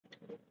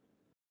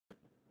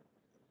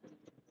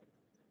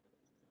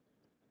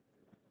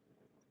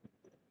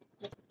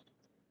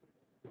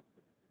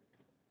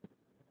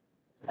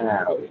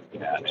Now we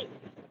got it.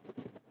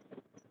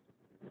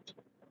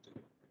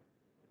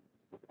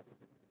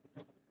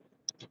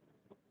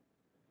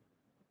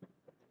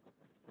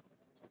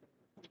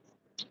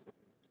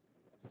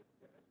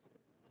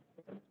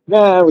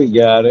 Now we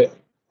got it.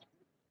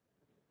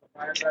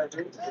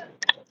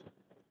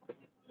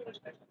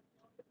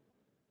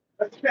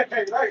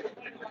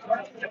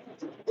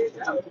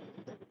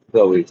 It's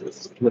always a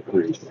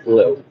slippery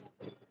slope.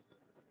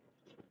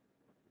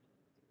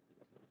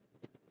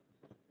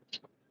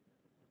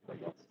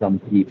 Some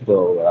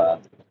people,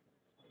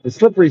 the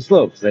slippery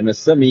slopes. I know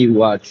some of you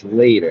watch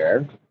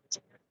later.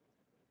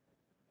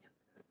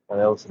 I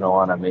also don't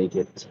want to make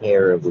it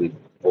terribly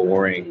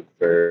boring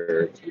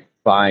for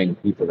fine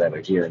people that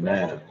are here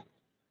now.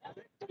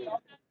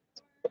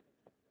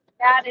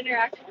 Bad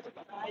interaction.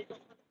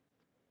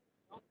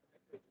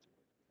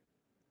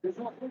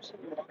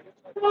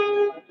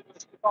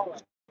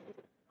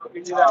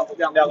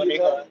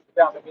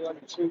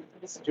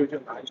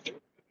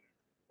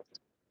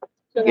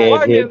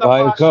 Get hit by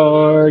a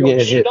car,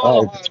 get hit by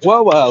a...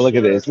 Whoa, wow, look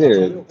at this.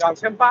 Here.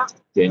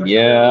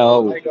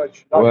 Danielle,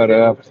 what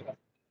up?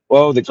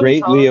 Whoa, the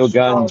great Leo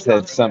Gunn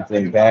said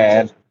something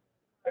bad.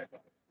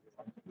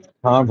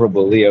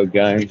 Comparable Leo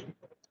Gunn.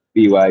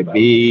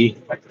 BYB.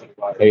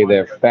 Hey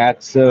there,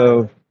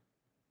 Fatso.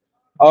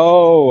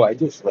 Oh, I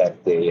just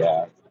left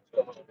a...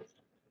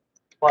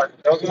 I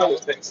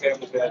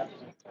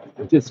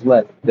just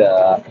left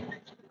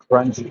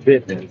Crunch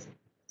Fitness.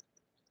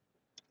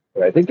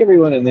 But I think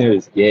everyone in there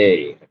is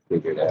gay.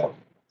 Figured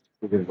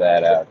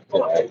that out.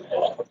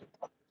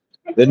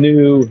 The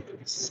new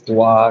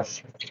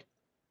squash,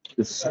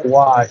 the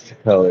squash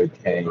colored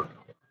tank.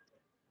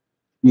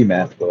 You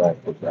masculine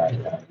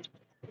right now.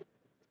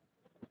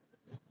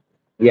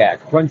 Yeah,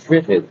 Crunch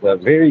Fitness, a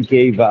very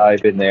gay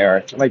vibe in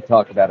there. I might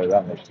talk about it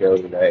on the show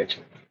today.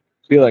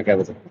 I feel like I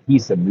was a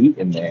piece of meat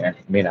in there.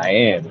 I mean, I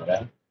am, you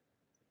know?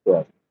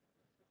 But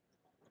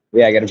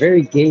yeah, I got a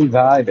very gay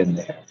vibe in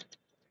there.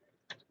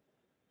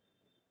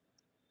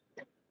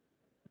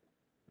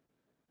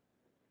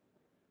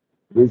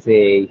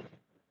 It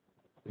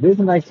is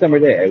a nice summer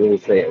day, I will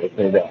say it.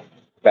 It's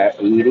about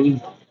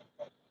 80.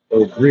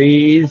 A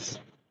breeze.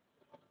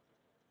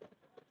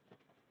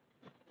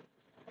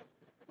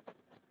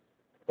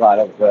 A lot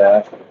of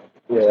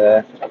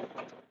yeah,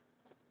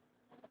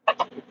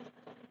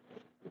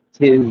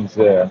 tis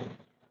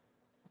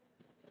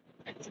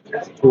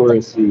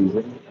tourist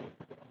season.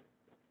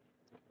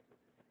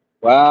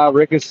 Wow,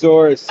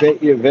 Rickosaurus,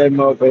 set your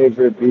Venmo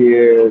favorite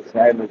beers.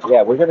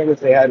 Yeah, we're gonna go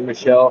say hi to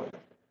Michelle.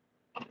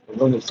 We're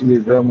going to see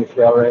your girl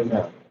Michelle right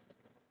now.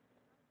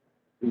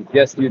 She's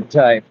just your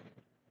type.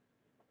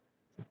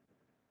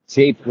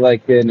 Shaped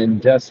like an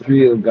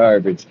industrial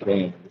garbage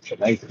can. It's a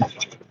nice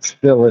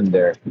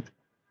cylinder.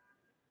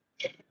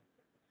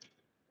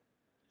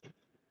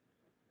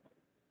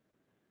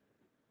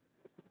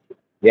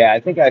 Yeah, I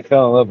think I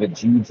fell in love with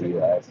Gigi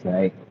last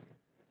night.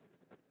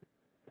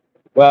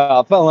 Well,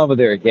 I fell in love with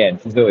her again.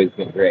 She's always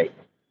been great.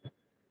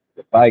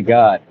 By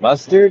God,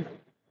 mustard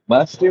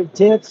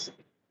tits.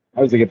 I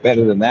was gonna get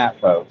better than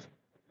that, folks.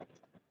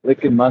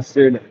 Licking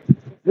mustard,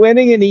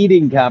 winning an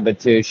eating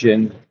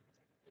competition,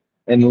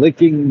 and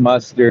licking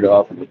mustard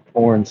off the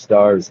porn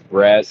star's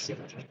breast.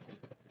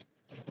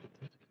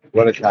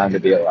 What a time to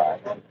be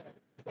alive!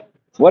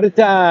 What a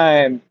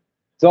time!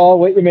 It's all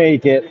what you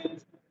make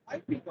it.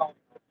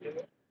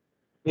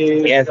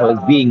 Yes, I was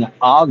being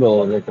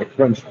ogled at the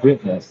Crunch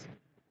Fitness.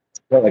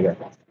 Felt like a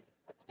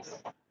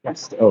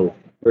oh,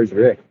 where's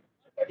Rick?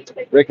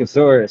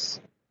 Rickosaurus.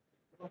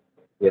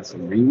 It's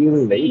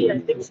really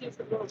late.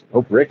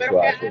 Hope Rick's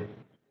watching.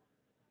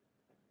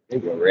 There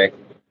you go, Rick.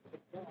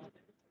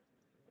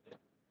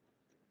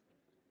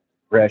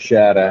 Fresh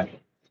out of.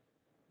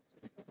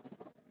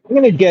 I'm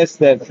gonna guess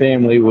that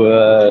family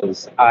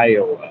was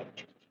Iowa.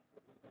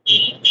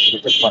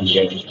 It's a fun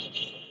game.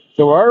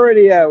 So we're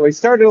already. We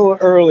started a little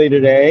early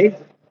today.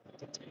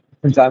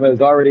 Since I was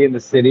already in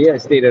the city, I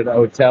stayed at a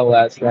hotel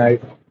last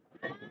night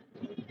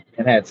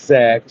and had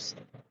sex.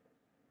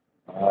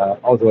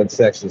 Also had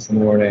sex this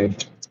morning.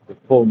 The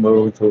full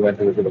moon, so we went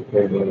to look at the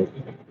full moon.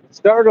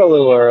 Started a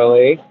little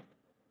early.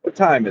 What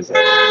time is it?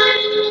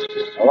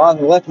 I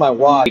left my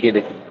watch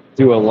to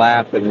do a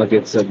lap and look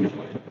at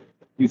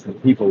do some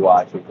people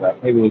watching.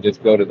 But maybe we'll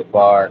just go to the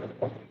bar.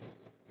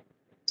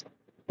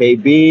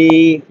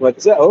 KB,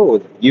 what's up? Oh,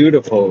 it's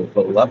beautiful,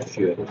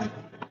 voluptuous,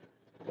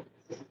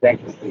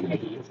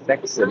 sexy,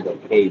 sex symbol,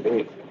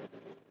 KB.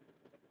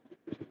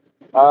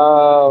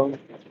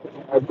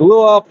 I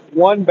blew up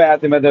one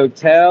bathroom at the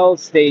hotel.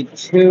 Stay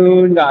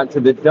tuned onto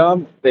the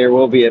dump. There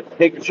will be a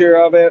picture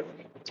of it.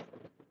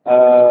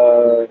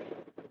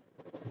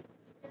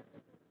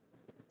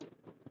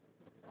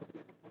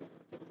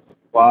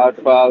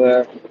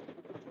 Godfather.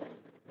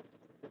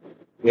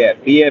 Yeah,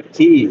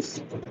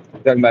 BFTs.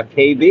 Talking about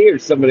KB or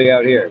somebody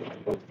out here?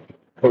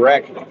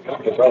 Correct.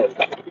 Let's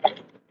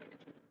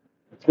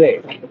see.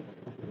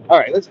 All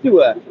right, let's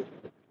do a.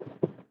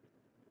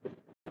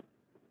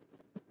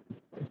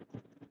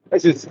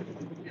 Let's just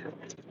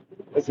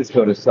Let's just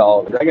go to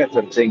Sullivan. I got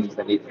some things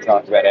I need to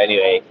talk about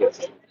anyway,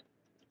 because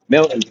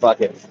Milton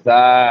fucking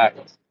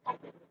sucks.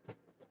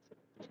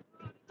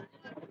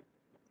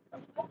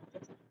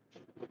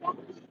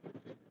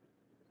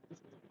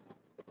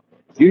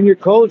 Junior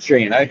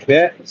Coltrane, I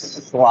bet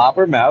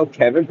Slobbermouth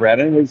Kevin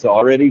Brennan is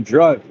already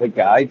drunk. The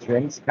guy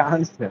drinks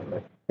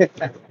constantly. I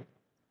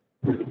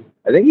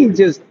think he's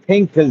just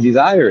pink because he's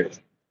Irish.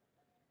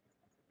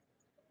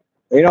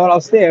 You know what?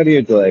 I'll stay out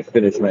here till I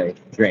finish my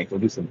drink. We'll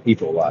do some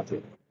people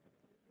watching.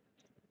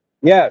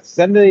 Yeah,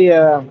 send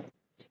the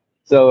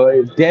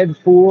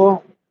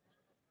Deadpool,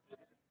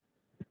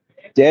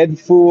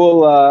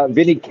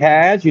 Vinny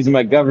Cash using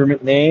my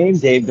government name,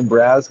 Dave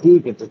Dombrowski.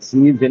 Get to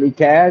see Vinny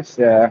Cash.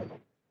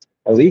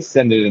 At least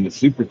send it in the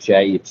super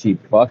chat, you cheap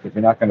fuck. If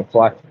you're not gonna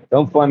fly,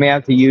 don't fly me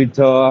out to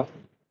Utah.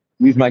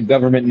 Use my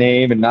government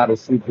name and not a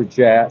super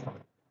chat.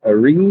 A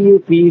real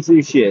piece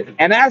of shit.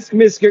 And ask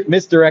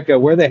Mr. Echo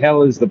where the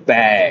hell is the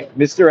bag?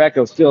 Mr.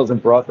 Echo still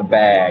hasn't brought the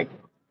bag.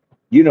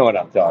 You know what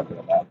I'm talking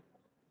about.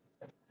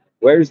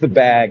 Where's the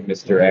bag,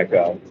 Mr.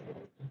 Echo?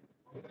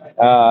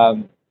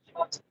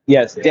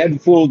 Yes,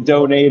 Deadpool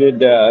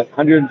donated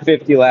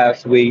 150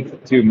 last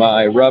week to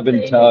my rub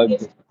and tug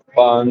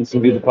fund.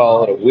 Some people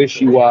call it a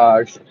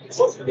wishy-wash.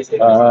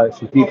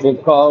 Some people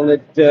call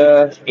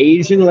it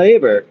Asian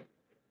labor.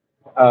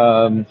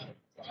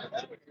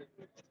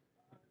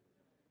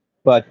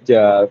 But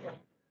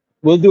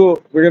we'll do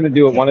it. We're going to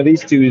do it one of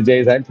these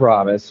Tuesdays, I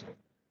promise.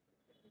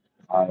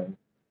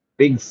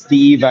 Big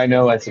Steve, I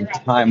know, has some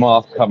time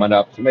off coming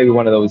up. So maybe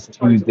one of those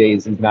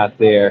Tuesdays he's not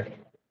there.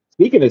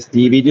 Speaking of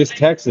Steve, he just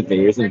texted me.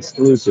 Here's an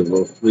exclusive.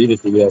 We'll read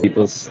it to you.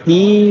 People,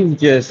 Steve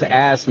just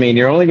asked me, and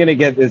you're only going to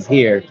get this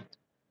here.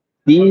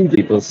 Steve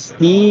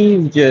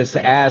just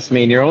asked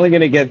me, and you're only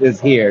going to get this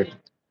here.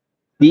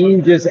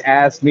 Steve just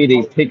asked me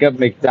to pick up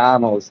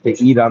McDonald's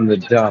to eat on the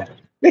dump.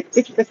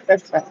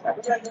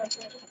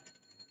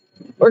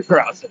 We're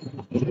crossing.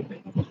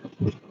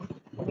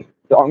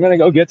 So I'm going to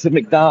go get some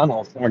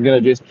McDonald's, and we're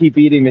going to just keep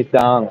eating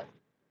McDonald's.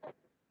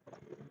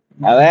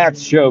 Now that's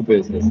show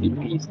business, you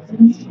pieces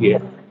of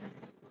shit.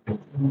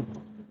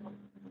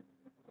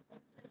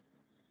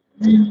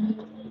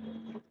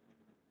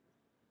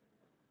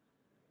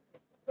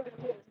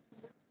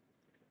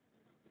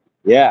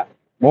 Yeah,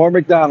 more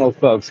McDonald's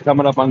folks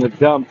coming up on the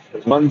dump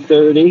at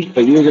 1:30,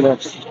 but you're going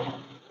to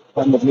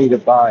come with me to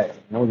buy it.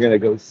 And we're going to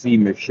go see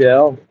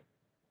Michelle.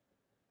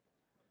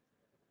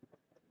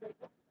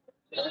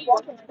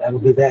 That'll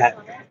be that.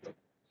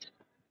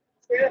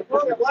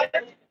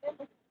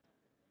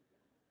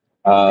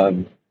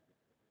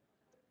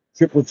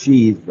 Triple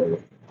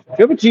cheeseburger.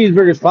 Triple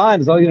cheeseburger's fine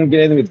as long as you don't get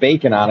anything with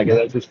bacon on it, because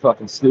that's just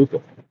fucking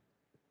stupid.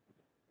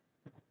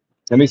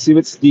 Let me see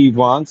what Steve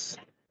wants.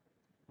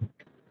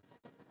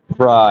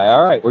 Fry.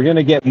 All right, we're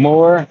gonna get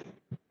more.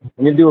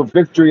 We're gonna do a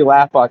victory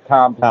lap on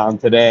Compound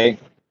today.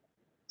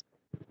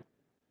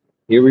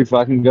 Here we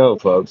fucking go,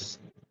 folks.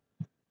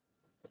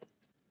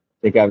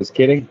 Think I was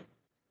kidding?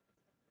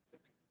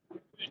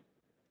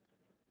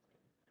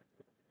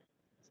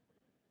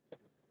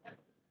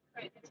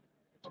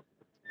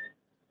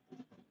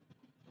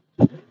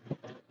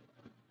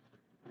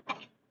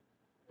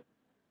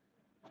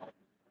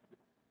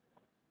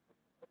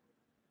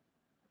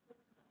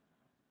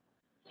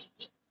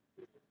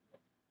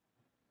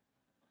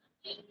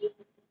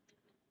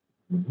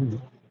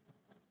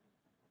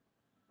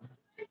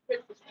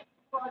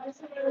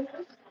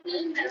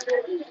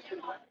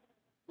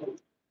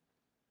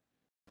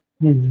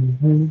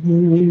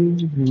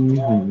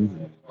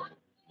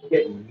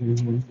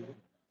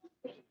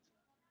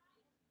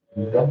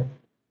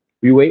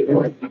 You wait.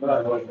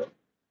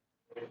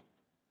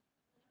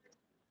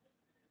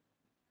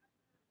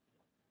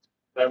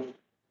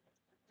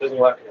 Doesn't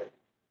work.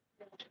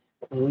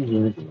 There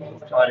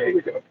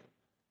you go.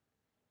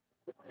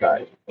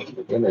 Guys,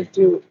 we're gonna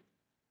do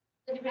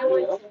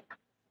what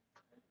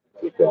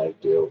we gotta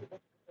do.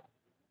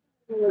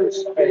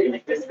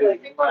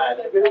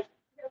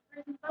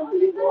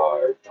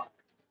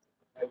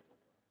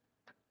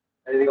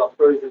 Anything else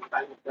frozen?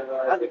 All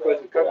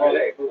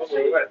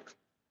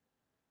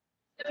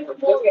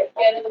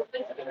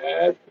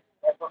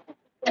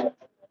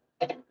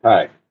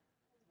right,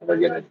 we're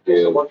gonna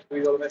do. We're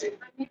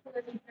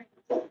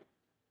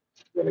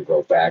gonna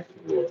go back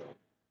to.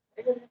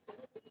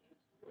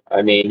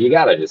 I mean, you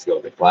gotta just go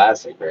with the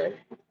classic, right?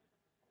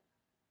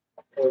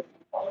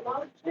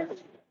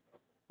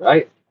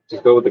 Right?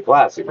 Just go with the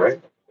classic,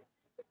 right?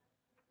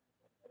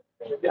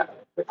 Yeah,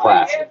 the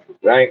classic,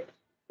 right?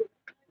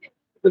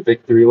 The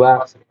victory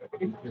lap.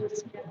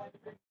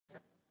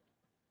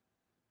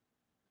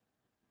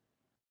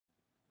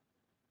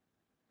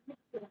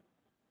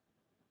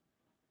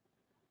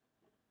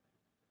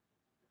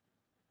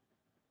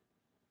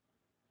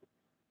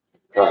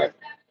 All right.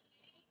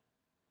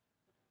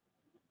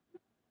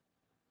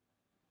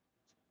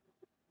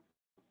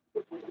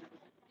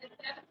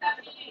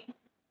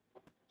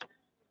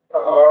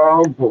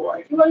 Oh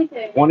boy.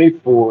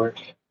 24,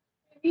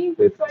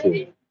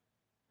 15.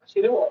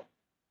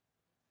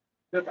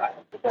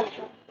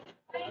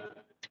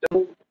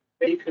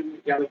 We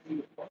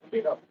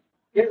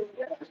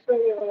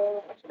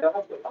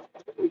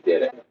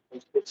did it.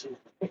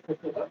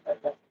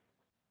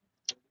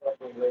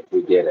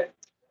 We did it.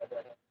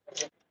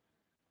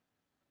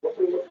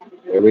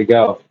 Here we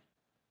go.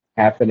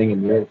 Happening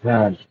in real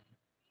time.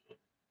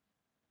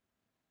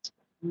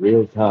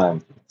 Real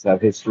time. That's how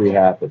history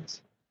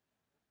happens.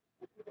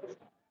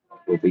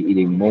 We'll be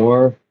eating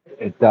more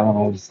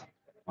McDonald's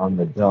on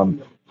the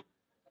dump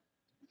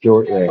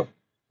shortly.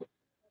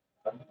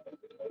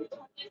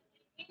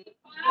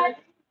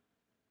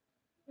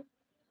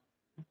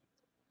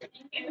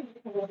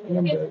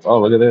 Oh,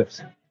 look at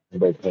this.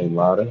 Everybody playing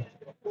Lotto.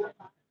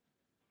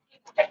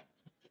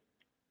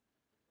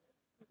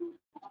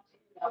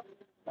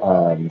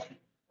 Well,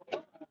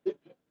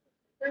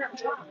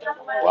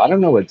 I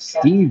don't know what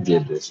Steve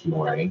did this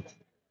morning.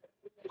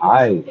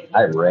 I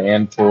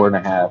ran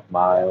 4.5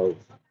 miles,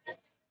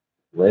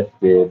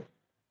 lifted,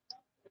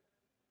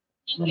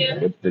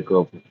 lifted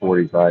go for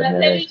 45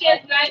 minutes,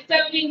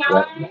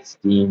 went in the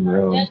steam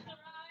room.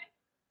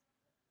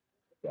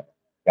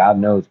 God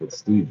knows what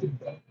Steve did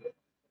though.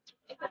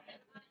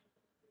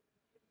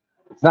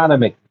 It's not a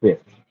McFish.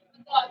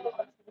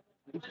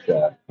 It's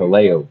a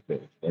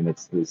Filet-O-Fish, and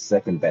it's the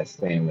second best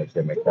sandwich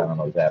at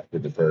McDonald's after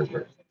the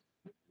burger.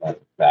 That's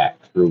a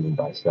fact, proven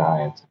by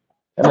science.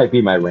 That might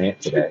be my rant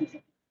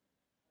today.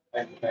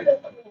 I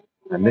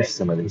missed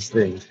some of these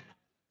things.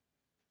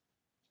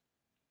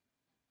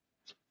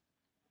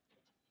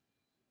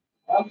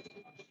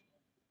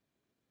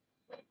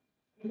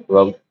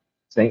 Well,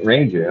 St.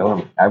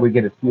 Ranger, I would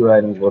get a few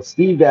items. Well,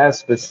 Steve asked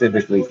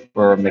specifically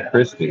for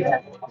McCrispy,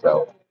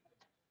 so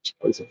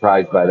I was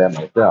surprised by that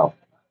myself.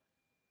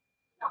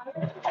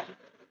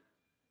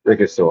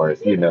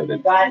 Rickosaurus, you know the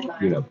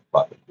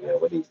fucking deal.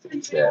 What needs to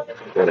be said?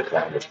 What a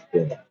kind of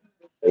thing.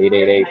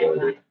 888,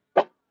 baby.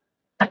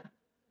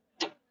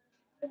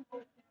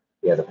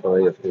 Yeah, the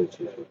fillet of fish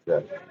is what's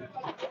up.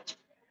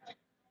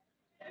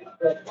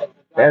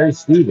 Barry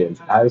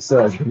Stevens, I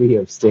saw a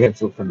video of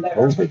Stancil from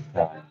COVID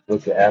time.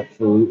 Looks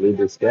absolutely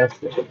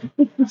disgusting.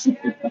 Is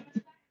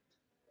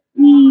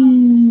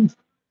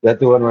that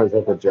the one where it's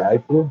at the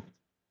drive-thru?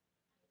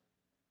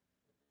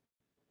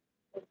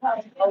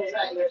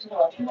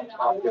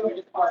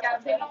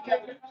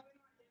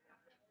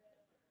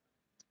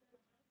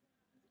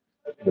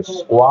 The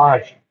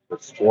squash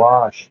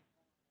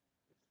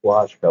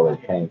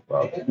colored tank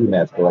top.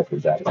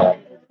 Collectors.com.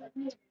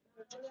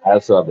 I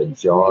also have a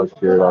Jaws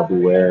shirt I'll be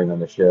wearing on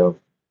the show.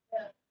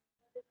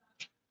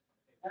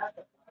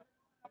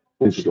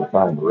 See if you can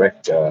find Rick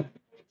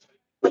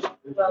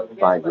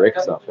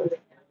something.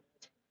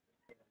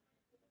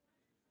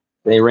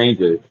 They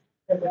Ranger.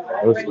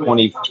 It was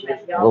 20.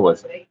 What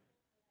was it?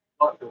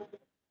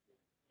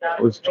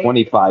 It was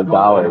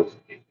 $25.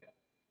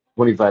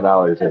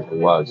 $25 if it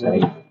was. I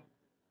ain't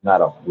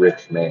not a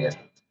rich man.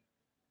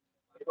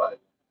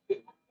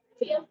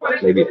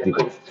 Maybe if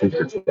people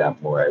super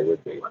chat more, I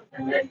would be.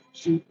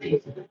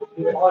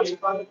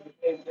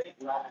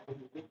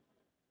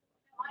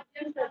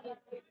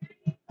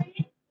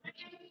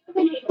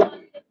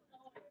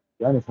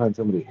 Trying to find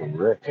somebody from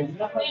Rick.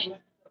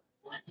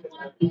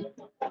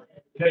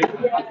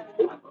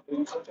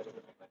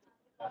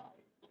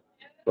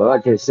 Well,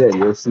 like I said,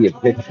 you'll see a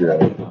picture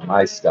of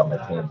my stomach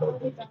handle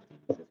this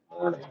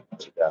morning.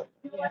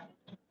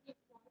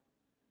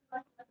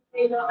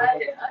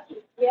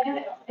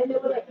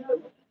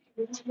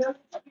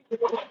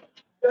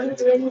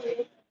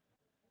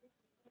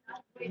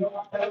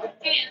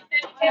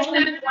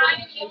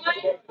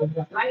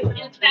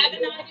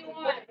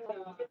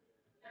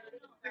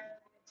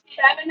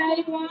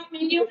 $7.91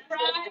 medium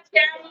fries,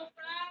 caramel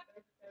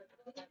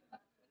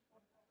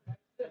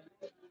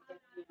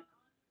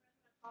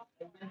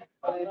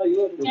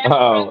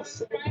Oh,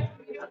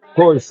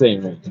 poor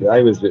thing.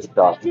 I was just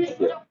talking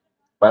shit.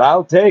 But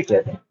I'll take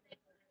it.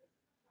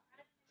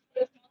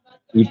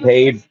 He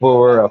paid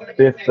for a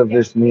fifth of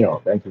this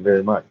meal. Thank you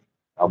very much.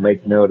 I'll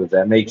make note of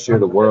that. Make sure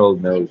the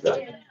world knows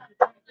that.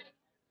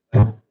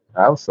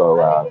 I also,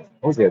 what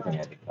was the other thing I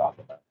had to talk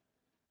about?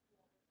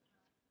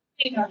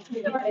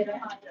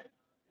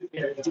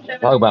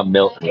 Talk about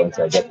Milton once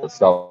I get the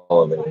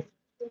Sullivan.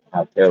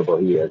 How terrible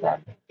he is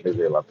on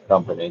Israel of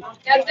company.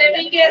 Yes, I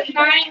think it's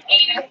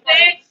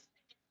 986.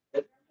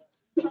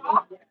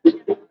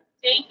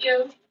 Thank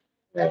you.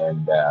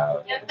 And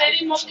Yes,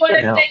 tenemos por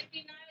el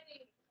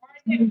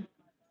 69.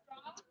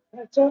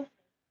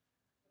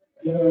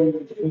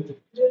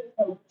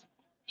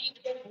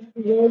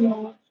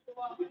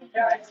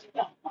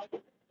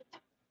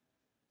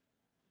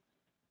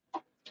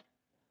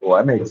 well,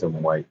 I made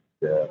some white,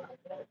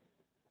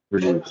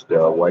 produced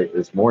white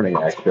this morning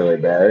actually,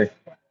 Barry.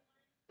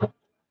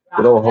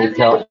 Good old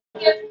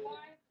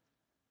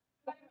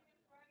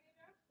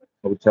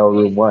hotel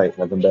room white,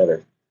 nothing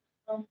better.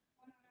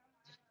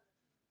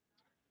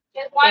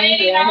 It's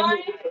 189.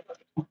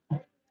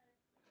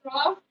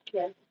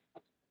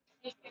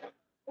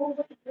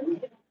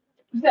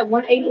 You said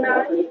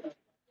 189?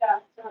 Yeah,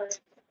 sorry.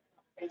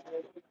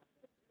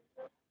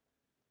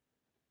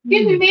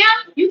 Excuse me,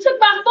 ma'am. You took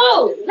my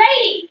food.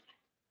 Lady!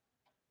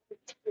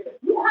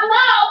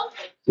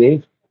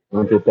 See?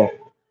 Look at that.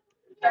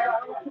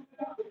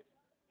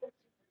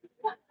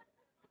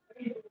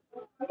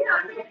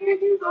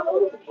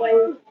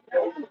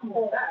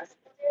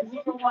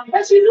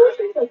 But you knew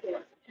she took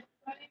it.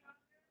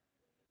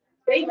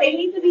 They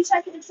need to be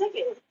checking the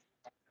ticket.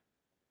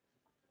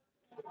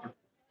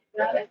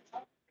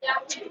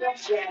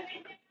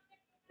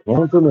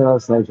 One thing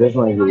else, I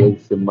definitely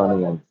waste some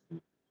money on.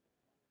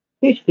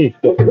 It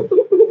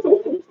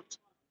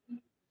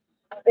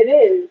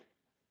is.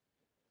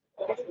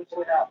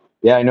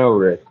 Yeah, I know,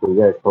 Rick. We're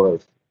very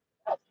close.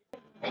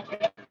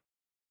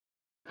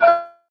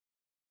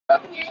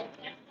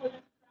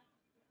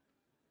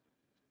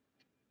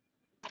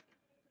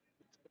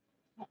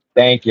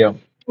 Thank you.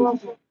 I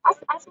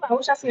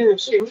wish I seen her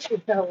shoe. She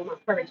fell with my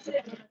purse.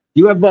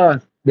 You have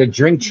the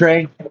drink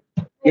tray?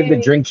 You have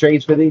the drink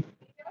trays for these?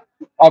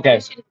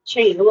 Okay.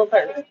 Chain, a little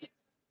purse.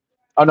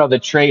 Oh, no, the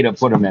tray to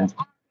put them in.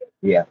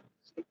 Yeah.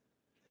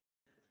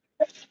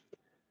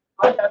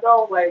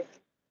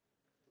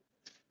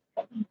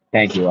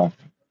 Thank you.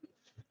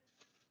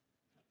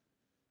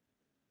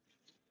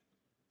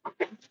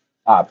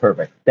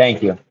 Perfect.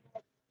 Thank you.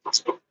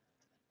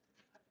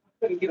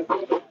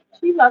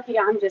 She lucky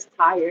I'm just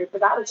tired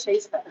because I would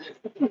chase her.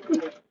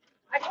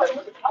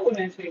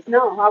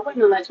 No, I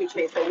wouldn't have let you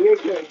chase her. You're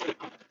good.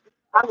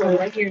 I would.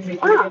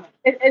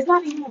 It's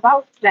not even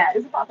about that.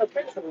 It's about the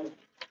principle.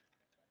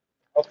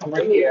 I'll come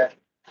right here.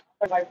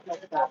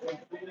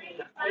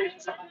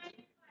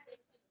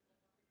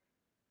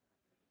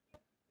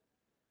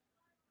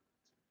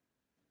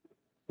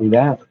 See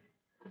that?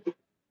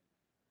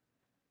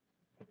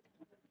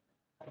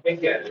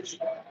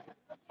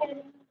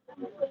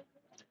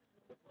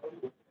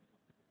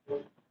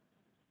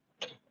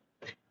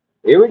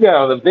 Here we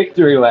go. The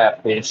victory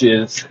lap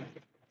pitches.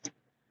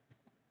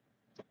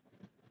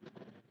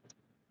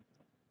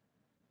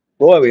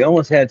 Boy, we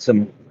almost had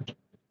some.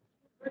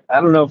 I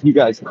don't know if you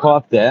guys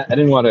caught that. I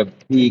didn't want to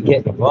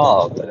get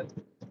involved, but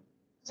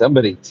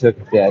somebody took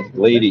that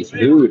lady's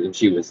food and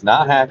she was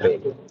not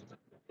happy.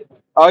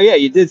 Oh yeah,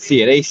 you did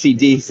see it.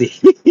 ACDC.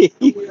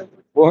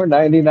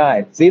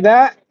 $4.99. See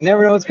that?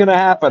 Never know what's gonna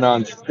happen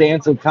on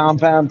Stancil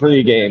Compound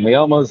pregame. We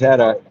almost had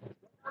a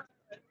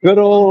good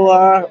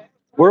old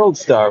World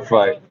Star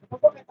fight.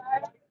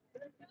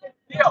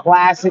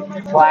 Classic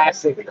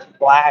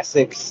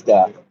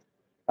stuff.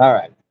 All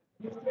right.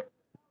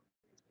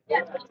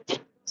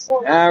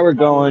 Now we're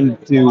going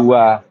to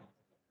where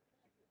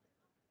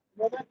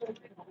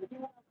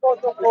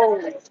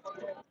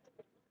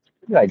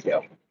did I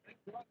go?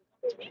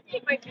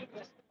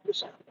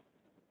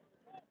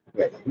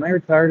 Wait, am I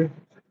retarded?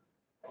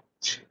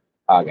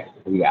 Okay,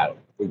 we got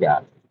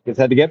it. Just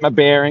had to get my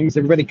bearings.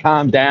 Everybody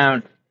calm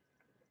down.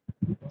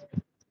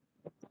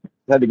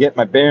 Had to get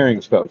my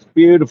bearings, folks.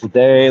 Beautiful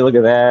day. Look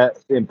at that.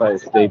 Empire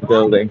State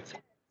Building.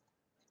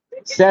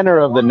 Center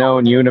of the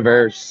known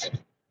universe.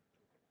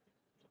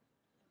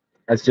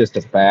 That's just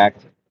a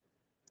fact.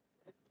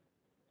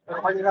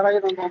 My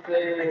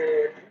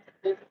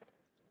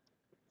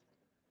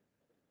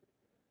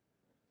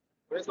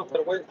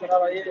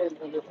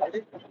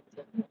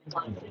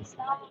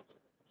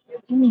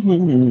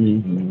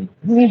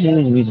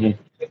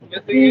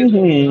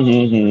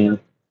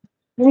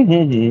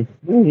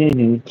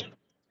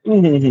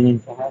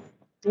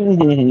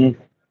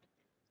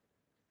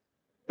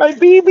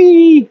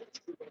baby!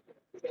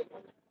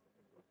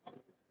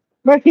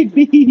 My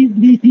baby!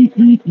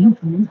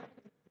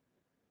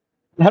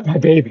 Not my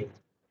baby.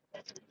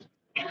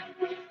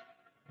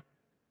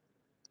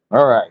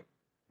 All right.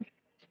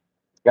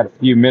 Got a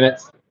few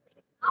minutes.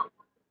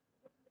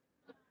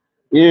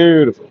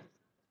 Beautiful.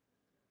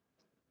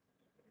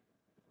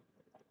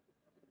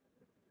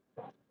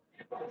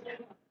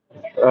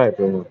 All right,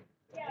 baby.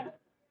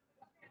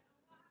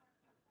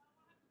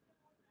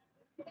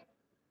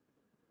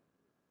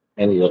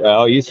 Anyway,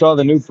 oh, you saw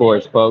the new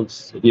force,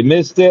 folks. If you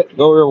missed it,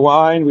 go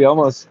rewind. We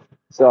almost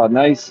saw a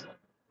nice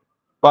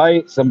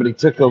fight. Somebody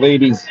took a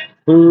lady's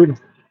food.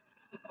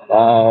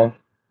 They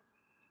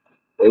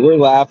were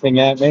laughing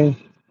at me.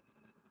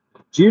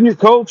 Junior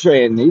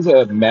Coltrane, he's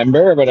a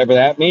member, whatever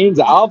that means.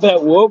 I'll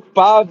bet woke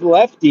Bob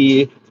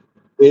Lefty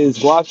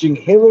is watching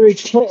Hillary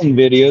Clinton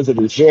videos at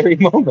this very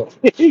moment.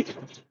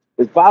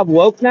 Is Bob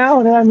woke now?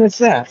 Or did I miss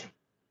that?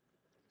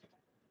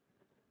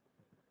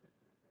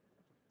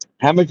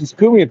 How much does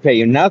Kumia pay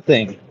you?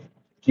 Nothing.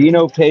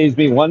 Gino pays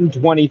me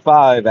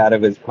 $125 out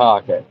of his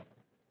pocket.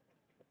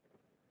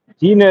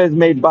 Gina has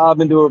made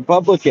Bob into a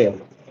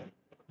Republican.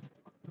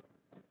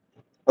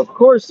 Of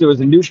course, there was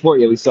a Newport.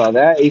 Yeah, we saw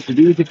that.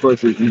 ACDC, of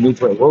course, there's a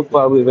Newport. Woke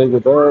Bob, we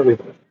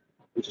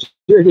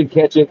sure did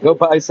catch it. Go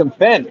buy some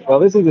Fent. Well,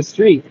 this is the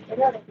street.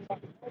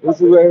 This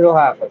is where it'll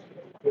happen.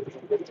 It's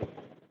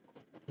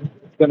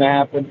going to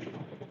happen.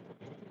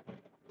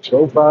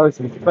 Go buy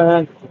some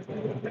Fent.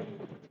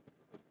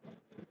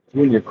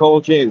 Junior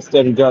Coltrane,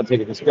 instead of job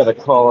ticket, just got to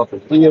call up a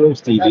dealer,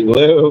 Stevie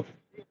Lou.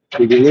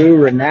 Stevie Lou,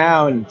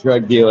 renowned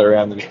drug dealer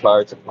around these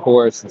parts, of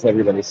course, since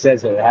everybody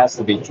says it has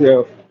to be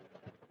true.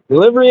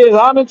 Delivery is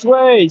on its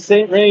way,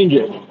 St.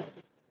 Ranger.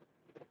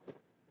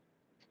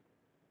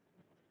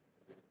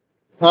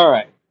 All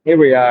right, here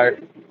we are.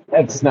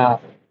 Let's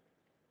not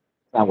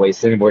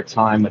waste any more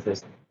time with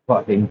this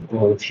fucking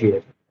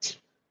bullshit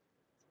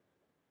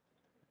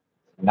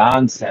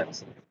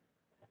nonsense.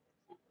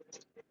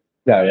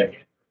 Got it.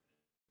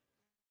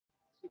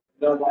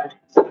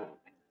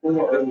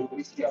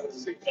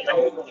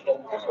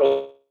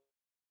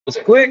 It's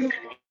quick.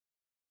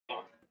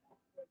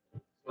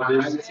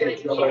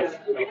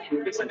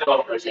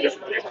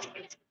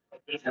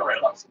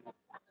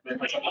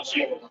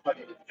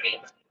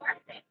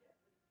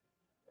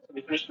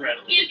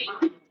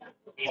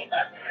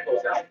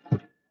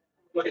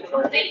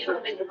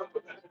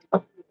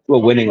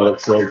 What winning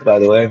looks like, by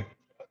the way.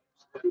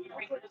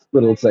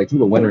 What it looks like.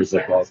 What winners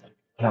look like.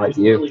 Kind of like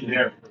you.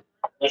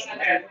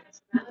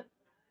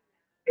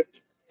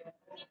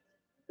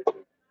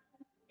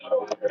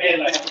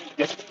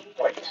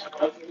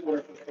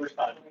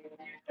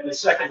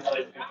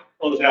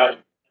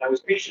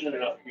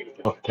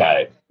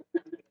 Okay.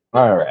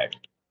 All right.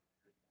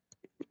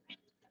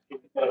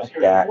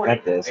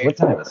 Got this. What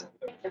time is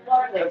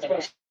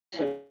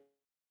it?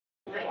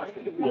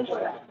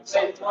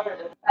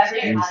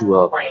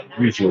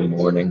 Usual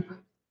morning.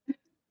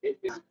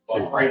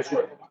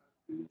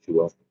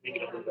 Usual.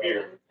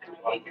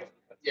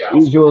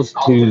 Usual's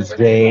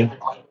Tuesday.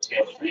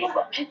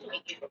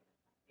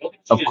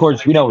 Of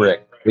course, we know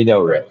Rick. We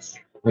know Rick.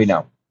 We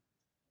know.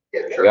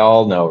 We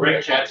all know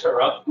Rick.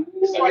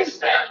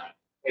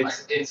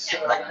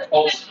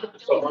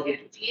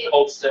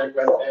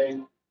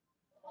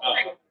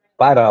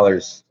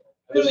 $5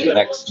 the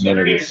next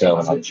minute or so,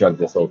 and I'll chug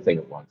this whole thing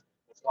at once.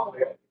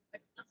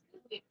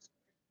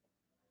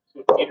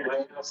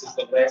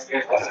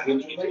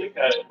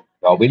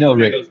 Oh, we know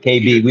Rick.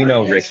 KB, we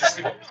know Rick.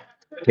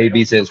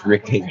 KB says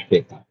Rick ain't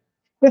 50.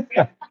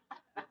 I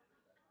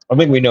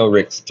think we know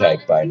Rick's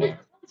type by now.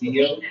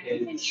 Tube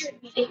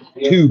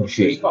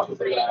shape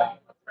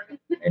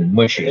and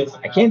mushy.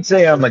 I can't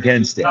say I'm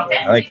against it.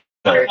 I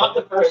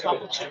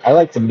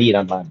like the meat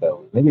on my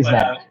bone. Maybe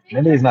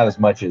it's not as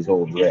much as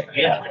old Rick.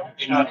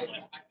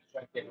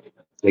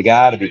 They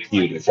gotta be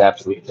cute. It's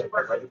absolutely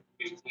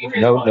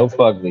no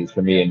fuglies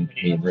for me and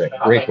Rick.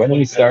 Rick, when are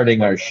we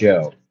starting our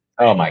show?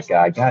 Oh my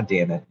god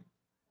damn it.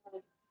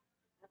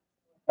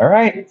 All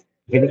right.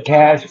 Give it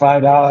cash,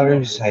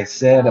 $5. I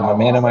said I'm a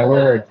man of my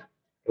word.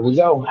 Here we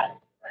go.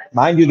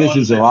 Mind you, this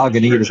is a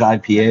Lagunitas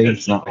IPA.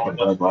 It's not like a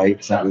Bud Light.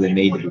 It's not really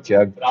made to be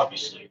chugged.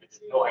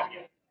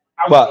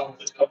 But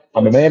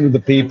I'm a man of the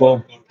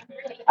people.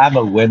 I'm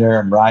a winner.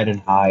 I'm riding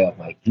high on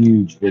my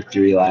huge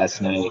victory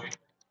last night.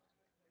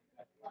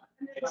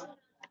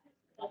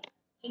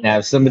 Now,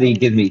 if somebody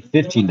gives me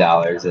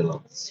 $15,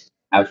 it'll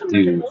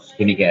outdo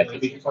Skinny Gas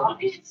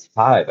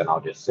 5, and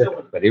I'll just sip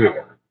it. But here we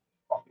go.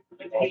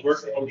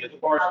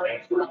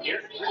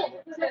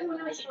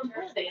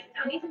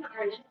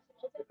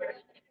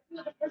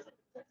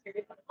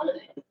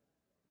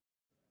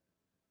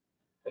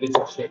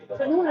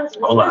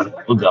 Hold on,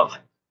 we'll go.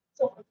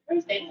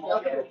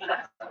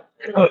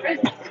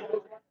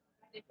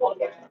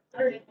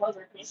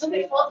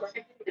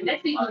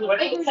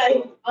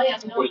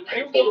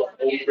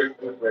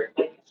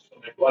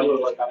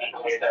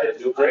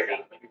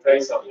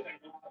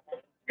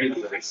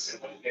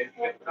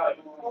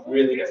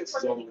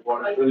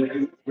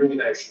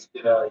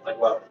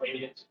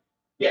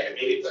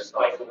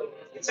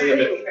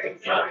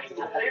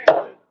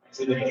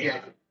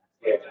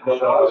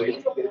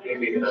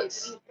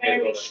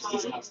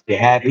 You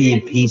happy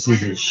in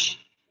pieces of shit.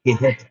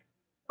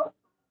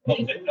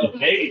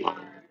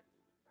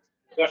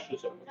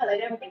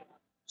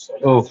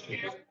 Oh,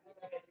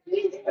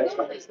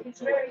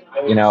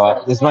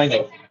 this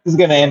is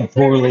gonna end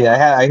poorly.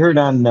 I heard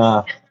on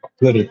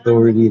good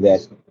authority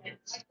that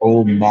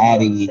old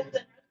Maddie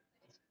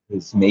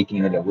is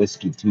making it a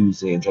whiskey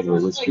Tuesday instead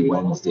of a whiskey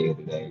Wednesday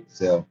today.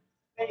 So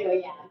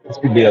this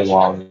could be a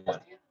long one.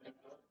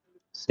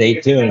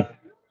 Stay tuned.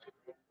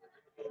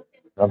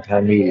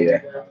 Runtime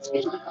Media.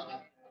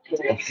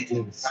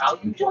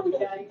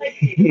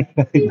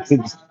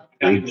 It's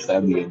big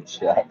Sunday in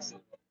shots.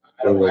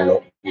 They will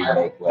let you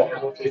make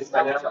well.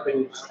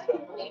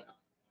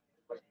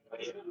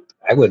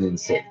 I wouldn't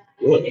say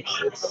good.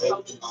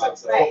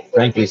 It's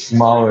frankly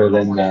smaller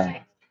than the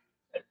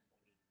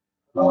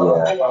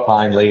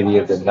fine lady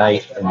of the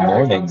night and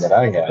morning that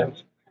I have.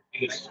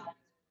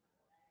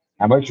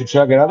 How much you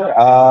chugging other?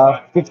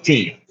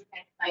 15.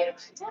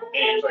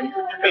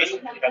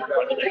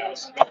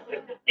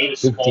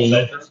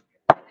 15.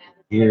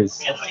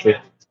 Here's 50.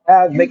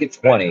 Make it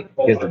 20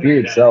 because the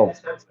beer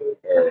itself are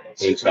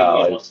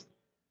 $8.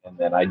 And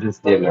then I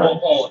just did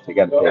one. I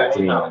got to pay a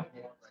premium.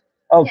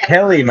 Oh,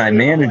 Kelly, my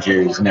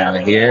manager, is now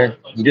here.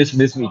 You just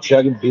missed me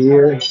chugging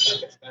beer.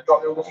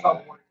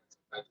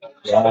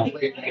 Yeah.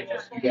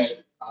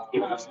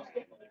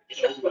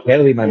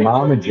 Kelly, my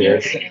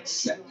momager.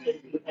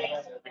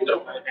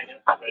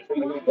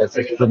 That's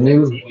like the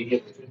new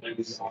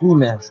ski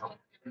mask.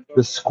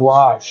 The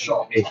squash.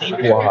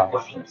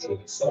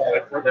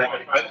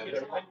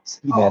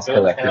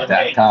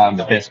 SkiMaskCollective.com,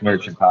 the best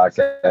merchant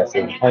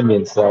podcast.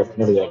 Onion sucks.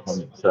 Nobody likes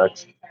onion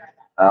sucks.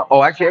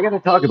 Actually, I got to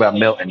talk about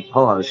Milton.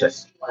 Hold on a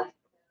second.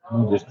 Let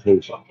me just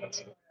taste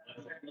it.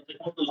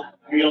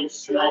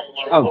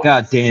 Oh,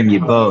 God damn you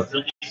both.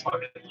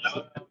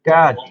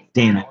 God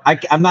damn it.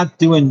 I'm not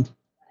doing,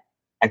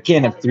 I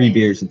can't have 3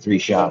 beers and 3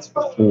 shots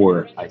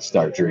before I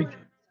start drinking.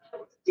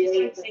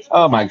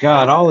 Oh, my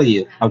God, all of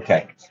you.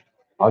 Okay.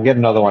 I'll get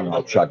another one and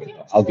I'll chug it.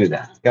 I'll do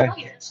that.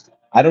 Okay.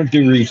 I don't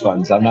do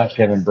refunds. I'm not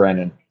Kevin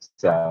Brennan.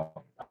 So,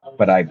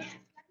 but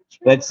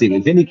let's see.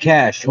 Vinny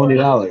Cash,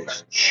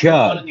 $20.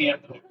 Chug.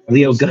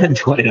 Leo Gunn,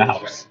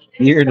 $20.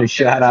 You're in a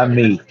shot on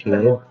me,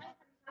 kid.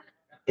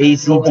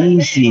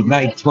 ACDC,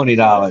 night,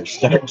 $20.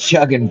 Start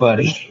chugging,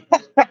 buddy.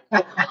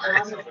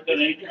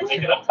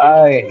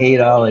 I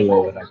hate all of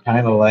you, but I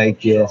kind of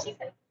like you.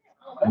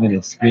 I'm going to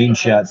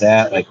screenshot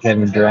that like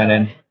Kevin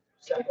Brennan.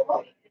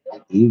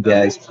 You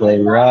guys play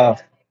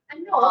rough.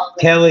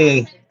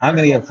 Kelly, I'm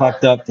going to get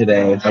fucked up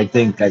today. I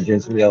think I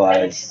just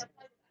realized.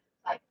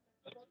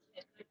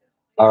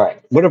 All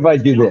right. What if I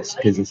do this?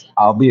 Because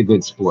I'll be a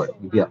good sport.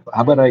 Yeah.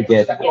 How about I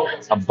get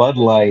a Bud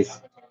Light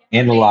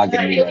and a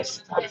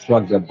Lagunitas? I'll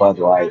chug the Bud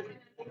Light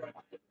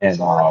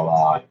and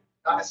I'll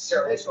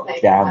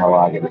down the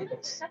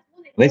Lagunitas.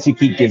 Unless you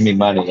keep giving me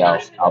money, I'll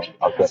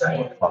get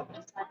more.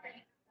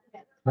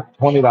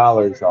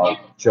 $20, I'll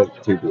chug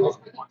 2 beers.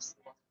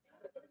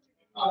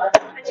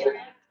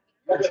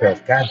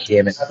 God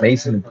damn it,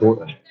 Mason and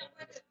Portland.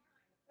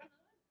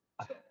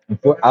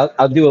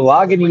 I'll do a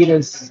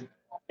Lagunitas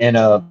and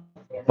a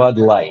Bud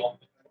Light.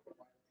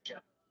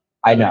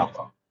 I know.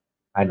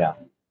 A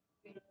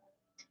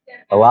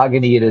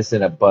Lagunitas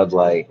and a Bud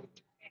Light.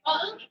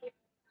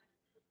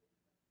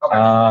 Can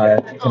I?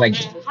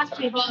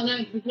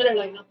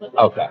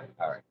 Okay,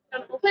 all right.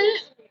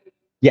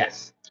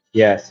 Yes.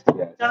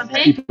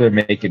 People are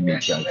making me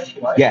chug.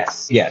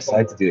 Yes, I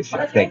have to do a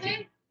shot. Thank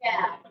you.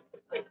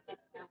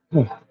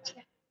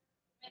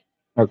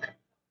 Okay.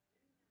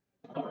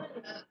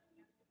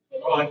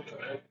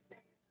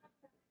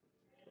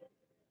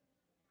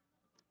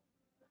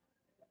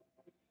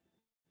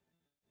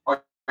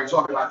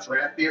 Talking about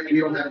draft beer, we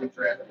don't have any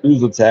draft.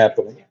 Here's what's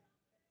happening.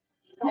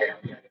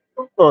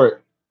 All right.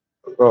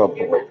 Oh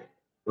boy,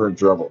 we're in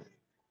trouble.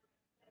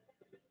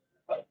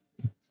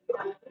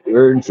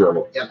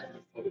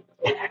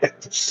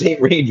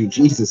 St. Ranger,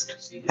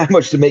 Jesus. How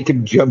much to make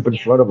him jump in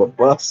front of a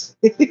bus?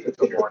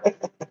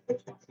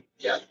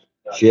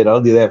 Shit,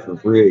 I'll do that for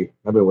free.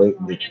 I've been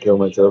waiting to kill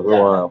myself for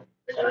a while.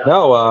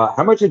 No,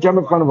 how much to jump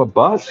in front of a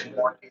bus?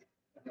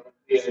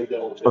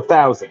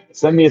 1,000.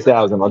 Send me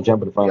 1,000. I'll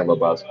jump in front of a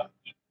bus.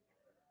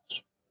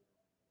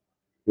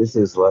 This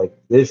is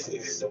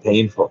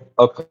painful.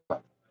 Okay.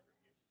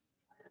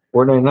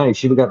 499.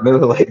 Should have got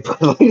Miller Lite for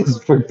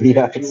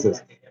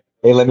Piaxis.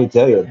 Hey, let me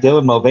tell you,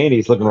 Dylan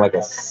Mulvaney's looking like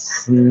a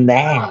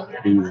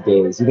snack these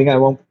days. You think I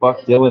won't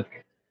fuck Dylan?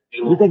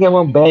 You think I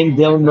won't bang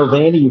Dylan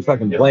Mulvaney? You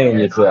fucking playing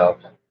yourself.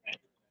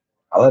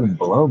 I'll let him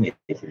blow me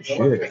for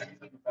sure.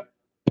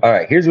 All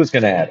right, here's what's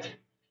gonna happen.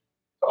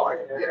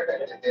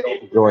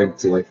 I'm going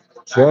to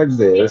chug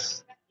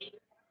this.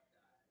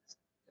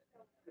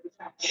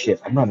 Shit,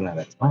 I'm running out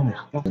of time.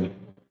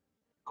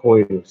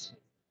 Coils.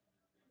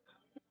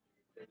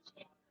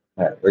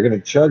 All right, we're gonna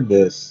chug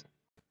this.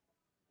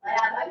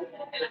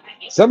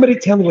 Somebody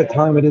tell me what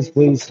time it is,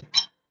 please.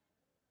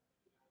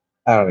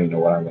 I don't even know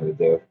what I'm gonna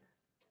do.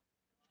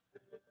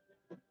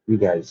 You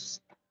guys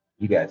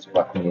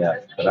fuck me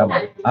up, but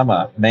I'm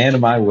a man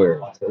of my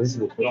word. So this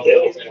is what we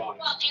do.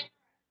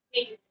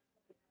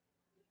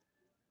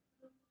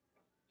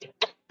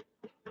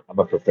 I'm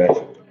a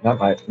professional. Not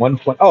my 1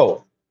 point.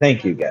 Oh,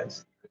 thank you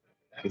guys.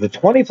 Is it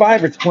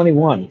 25 or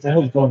 21? What the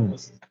hell's going on?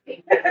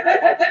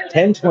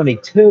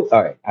 10:22.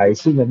 All right, I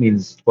assume that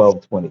means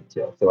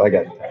 12:22. So I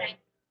got time.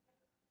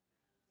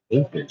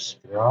 Acre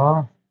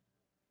straw.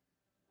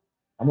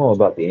 I'm all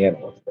about the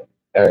animals.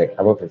 All right,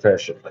 I'm a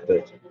professional.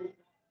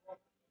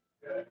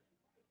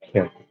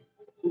 Yeah.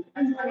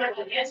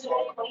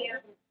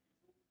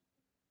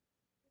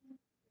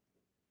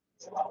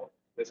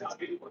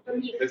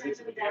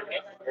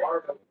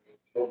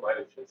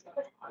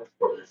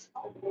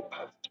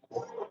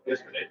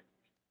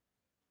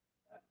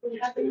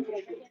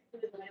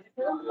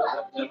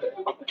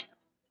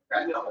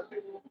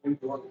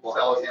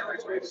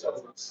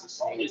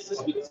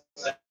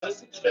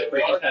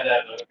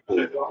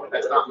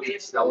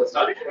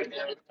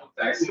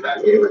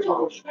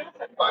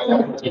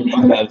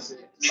 That's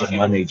some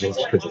money just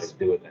because it's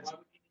doing this.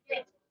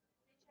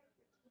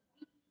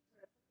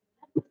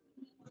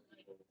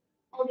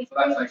 Oh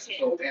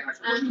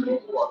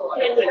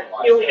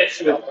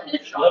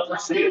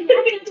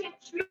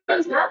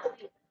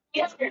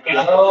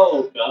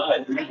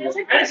God!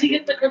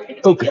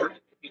 Okay.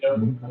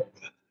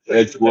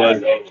 That's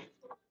one.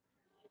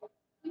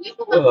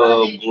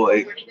 Oh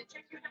boy.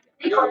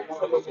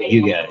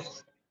 You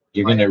guys,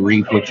 you're gonna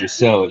reap what you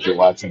sow if you're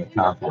watching the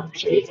conference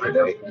show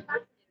today.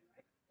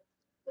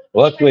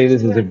 Luckily,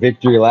 this is a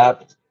victory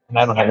lap, and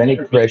I don't have any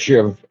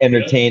pressure of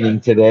entertaining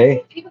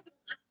today.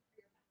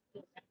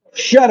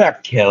 Shut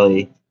up,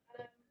 Kelly.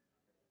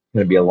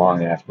 gonna be a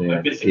long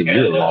afternoon. It's gonna be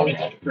a long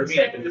afternoon.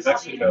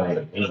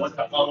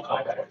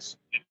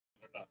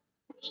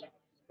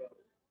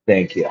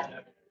 Thank you.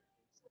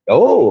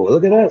 Oh,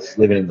 look at us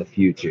living in the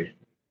future.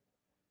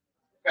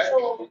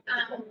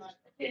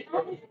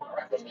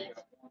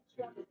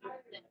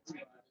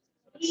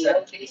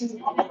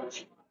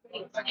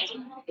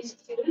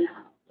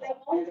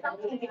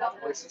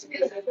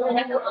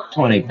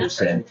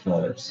 20%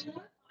 close.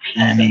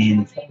 I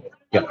mean,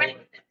 yeah.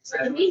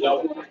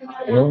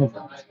 Well,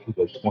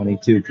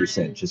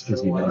 22% just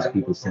because he knows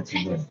people since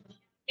he knew.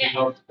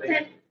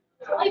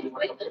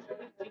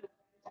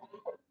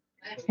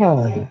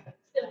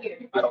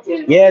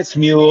 Yes,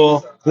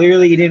 Mule.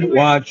 Clearly, you didn't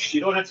watch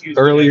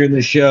earlier in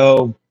the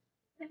show.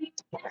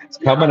 It's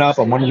coming up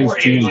on one of these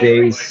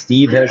Tuesdays.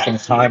 Steve has some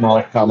time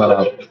off coming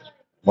up.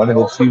 One of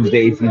the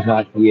Tuesdays he's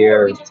not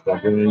here. So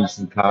I'm bringing you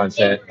some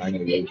content. I'm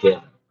gonna make it.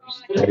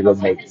 I'm gonna go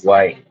make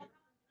white.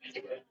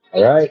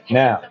 All right,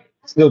 now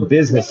still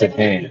business at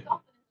hand.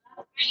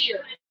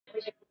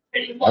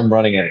 I'm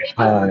running out of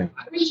time.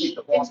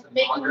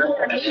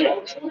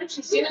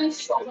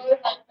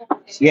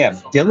 Yeah,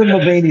 Dylan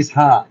Mulvaney's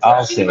hot.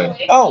 I'll say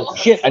it. Oh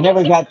shit! I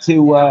never got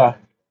to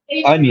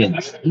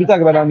onions. Let me talk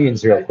about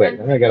onions real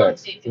quick. I gotta.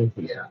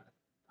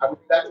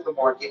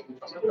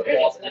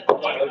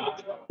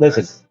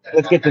 Listen,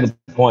 let's get to the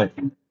point.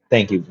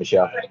 Thank you,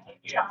 Michelle.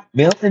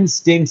 Milton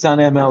stinks on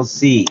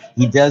MLC.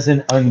 He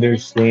doesn't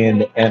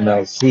understand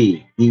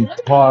MLC. He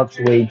talks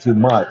way too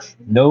much.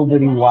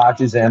 Nobody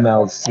watches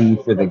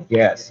MLC for the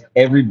guests.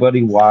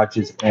 Everybody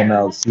watches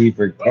MLC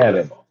for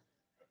Kevin.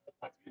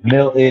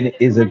 Milton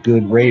is a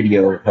good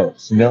radio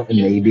host. Milton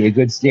may be a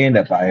good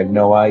stand-up. I have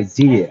no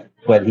idea.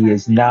 But he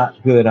is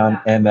not good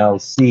on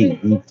MLC.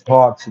 He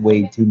talks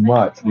way too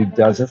much. He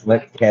doesn't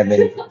let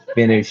Kevin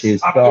finish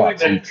his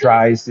thoughts. He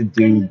tries to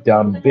do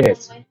dumb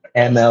bits.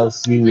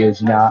 MLC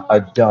is not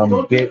a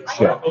dumb bit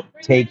show.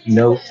 Take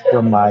notes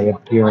from my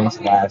appearance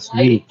last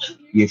week.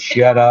 You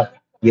shut up,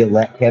 you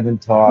let Kevin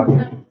talk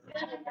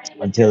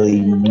until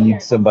he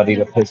needs somebody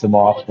to piss him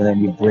off, and then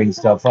you bring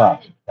stuff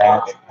up.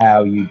 That's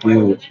how you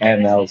do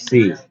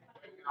MLC.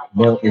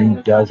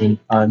 Milton doesn't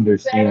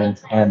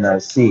understand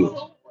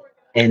MLC.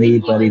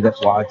 Anybody that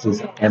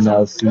watches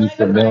MLC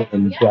for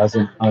Milton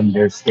doesn't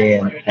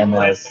understand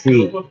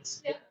MLC.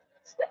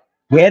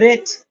 Get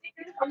it?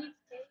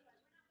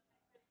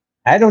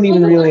 I don't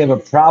even really have a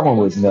problem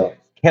with Milton.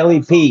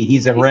 Kelly P,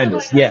 he's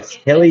horrendous. Yes,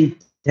 Kelly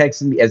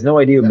texted me, has no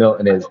idea who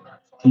Milton is.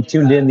 He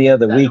tuned in the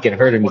other week and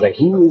heard him. He's like,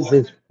 who is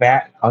this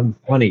fat,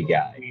 unfunny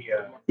guy?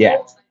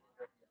 Yeah.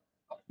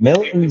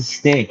 Milton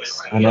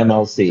stinks on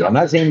MLC. I'm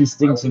not saying he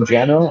stinks in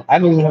general. I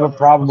don't even have a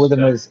problem with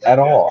him at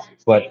all.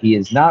 But he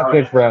is not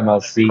good for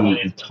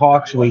MLC. He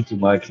talks way too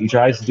much. He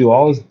tries to do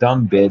all his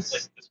dumb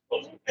bits.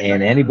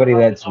 And anybody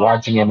that's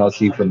watching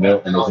MLC for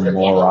Milton is a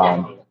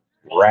moron.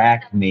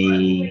 Rack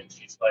me.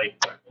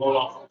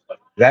 Does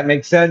that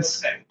make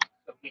sense?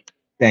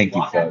 Thank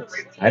you, folks.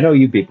 I know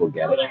you people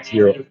get it. It's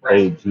your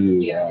OG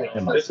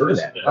MLC. Look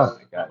at that. Oh,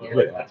 my God.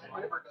 Look at that.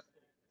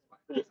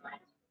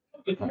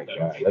 Oh, my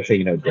God. That's how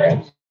you know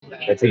Dad.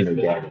 That's how you know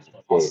Dad is.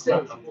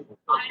 That's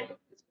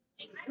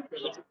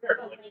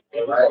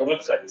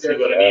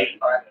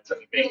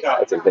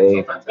a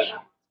babe.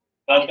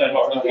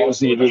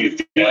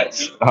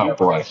 Oh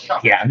boy.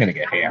 Yeah, I'm gonna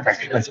get hammered.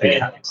 Let's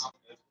be honest.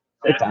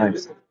 Good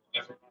times.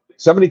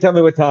 Somebody tell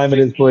me what time it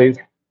is, please.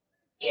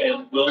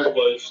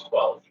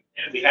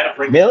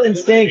 Milton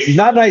stinks. He's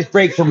not a nice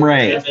break from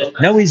Ray.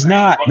 No, he's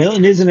not.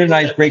 Milton isn't a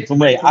nice break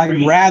from Ray.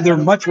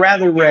 Much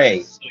rather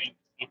Ray.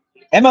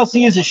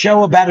 MLC is a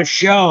show about a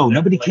show.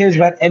 Nobody cares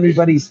about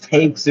anybody's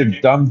takes or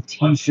dumb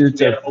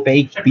T-shirts or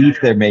fake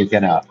beef they're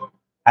making up.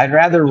 I'd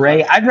rather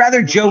Ray. I'd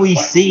rather Joey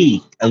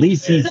C. At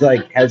least he's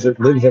lives a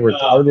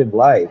retarded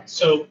life.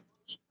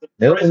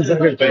 Milton's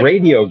like a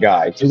radio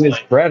guy, to his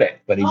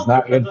credit, but he's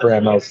not good for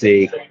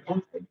MLC.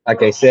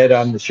 Like I said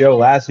on the show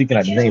last week, and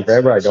I've been saying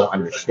forever, I don't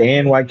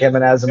understand why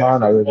Kevin has him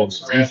on, other than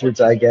the T-shirts,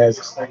 I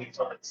guess.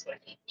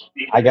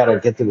 I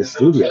gotta get to the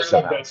studio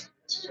somehow.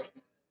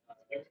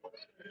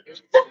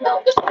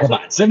 Come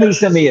on, somebody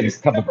send me a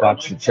couple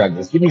bucks to chug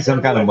this. Give me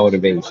some kind of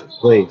motivation,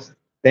 please.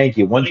 Thank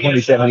you.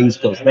 127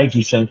 East Coast. Thank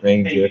you, Sent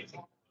Ranger.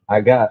 I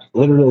got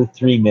literally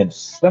 3 minutes.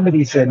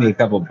 Somebody send me a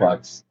couple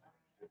bucks.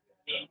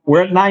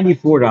 We're at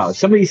 $94.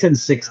 Somebody send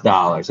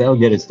 $6. That'll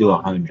get us to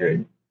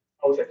 100.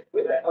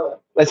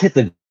 Let's hit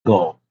the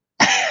goal.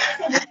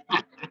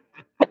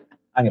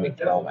 I'm gonna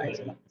kill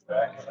myself.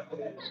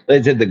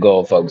 Let's hit the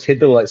goal, folks. Hit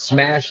the like,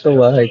 smash the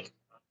like.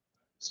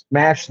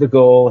 Smash the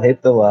goal,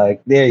 hit the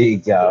like. There you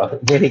go.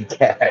 Getting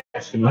cash.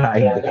 All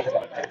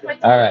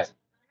right.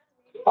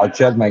 I'm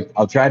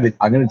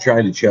gonna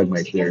try to chug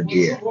my third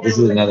beer. This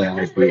is another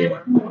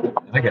IPA.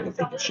 I gotta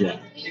take a shit.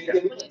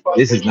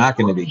 This is not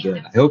gonna be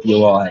good. I hope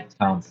you all have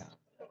compound.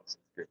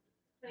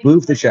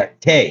 Boof the shot.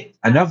 Tay,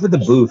 enough of the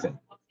boofing.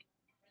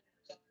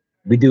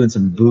 Be doing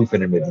some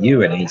boofing with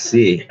you and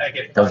AC.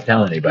 Don't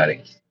tell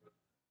anybody.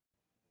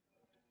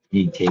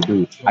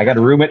 KB. I got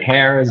a room at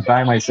Harris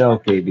by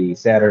myself, KB,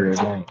 Saturday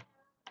night.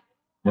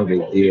 No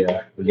big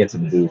deal. We get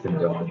some boofing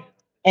going.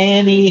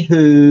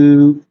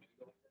 Anywho,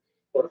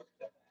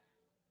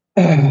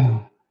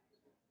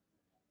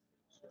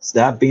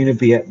 stop being a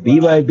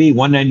BYB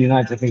 199.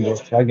 I think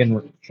it's chug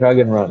and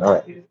run. All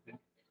right.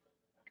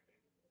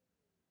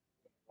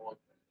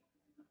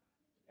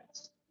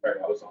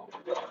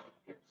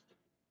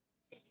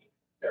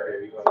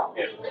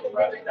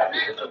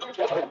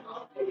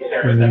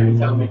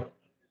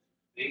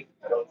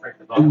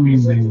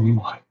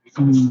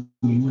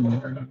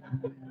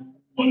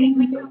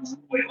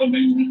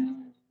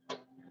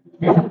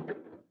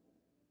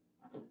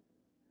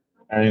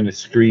 I'm gonna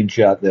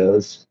screenshot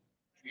those.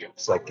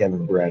 It's like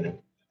Kevin Brennan.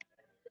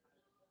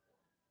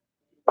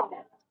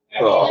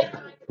 Oh,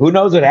 who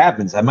knows what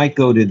happens? I might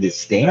go to the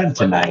stand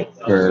tonight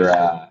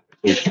for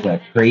it's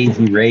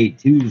Crazy Ray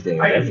Tuesday.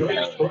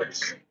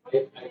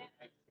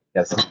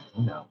 Yes,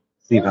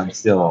 see if I'm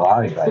still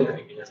alive by then.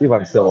 See if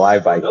I'm still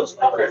alive by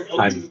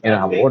time and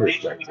I'm order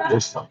starts.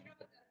 There's something.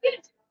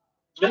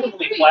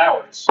 Minimally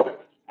flowers.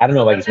 I don't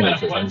know if I can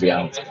finish this. I'm gonna be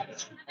honest.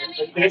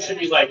 They should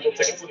be like, we'll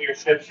take some of your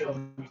chips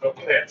and go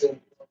fast.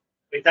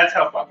 Like, that's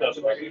how fucked up.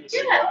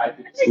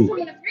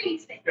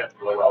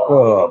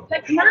 Oh,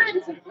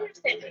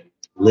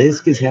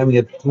 Lisk is having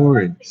a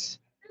torrent.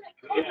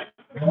 I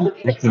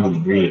can't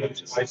even read.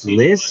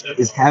 Lisk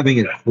is having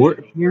a court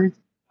appearance.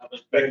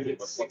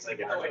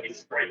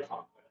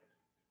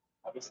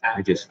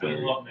 I just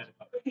figured.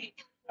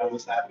 I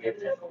was happy.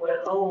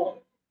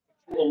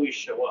 Always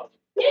show up.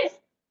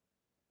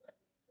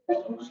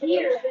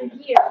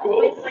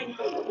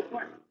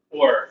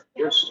 Or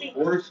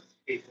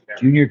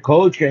Junior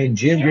Coltrane,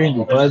 Jim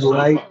drinking Bud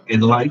Light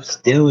and Light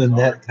still, and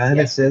that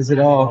kind of says it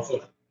all.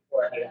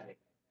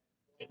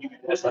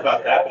 Just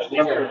about that, but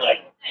these are like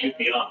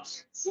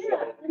beyond.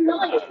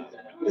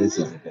 This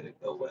isn't gonna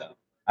go well.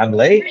 I'm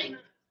late.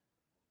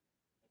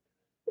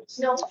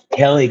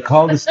 Kelly,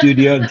 call the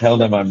studio and tell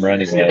them I'm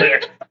running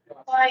late.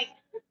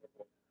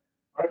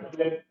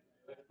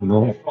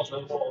 No.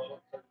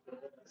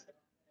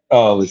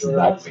 Oh, this is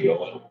not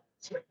good.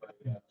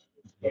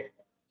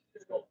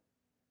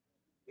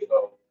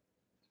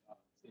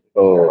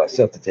 Oh, I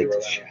still have to take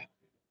this shot.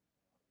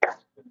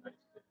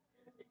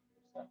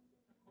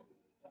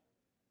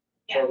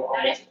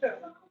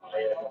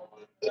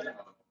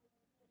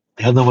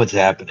 Tell them what's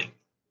happening.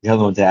 Tell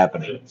them what's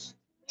happening.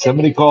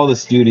 Somebody call the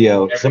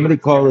studio. Somebody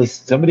call this.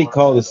 Somebody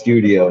call the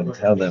studio and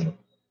tell them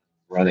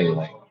running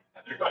late.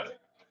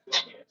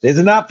 This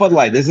is not Bud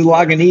Light. This is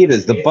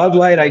Lagunitas. The Bud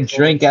Light I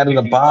drink out of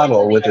the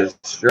bottle with a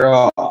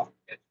straw.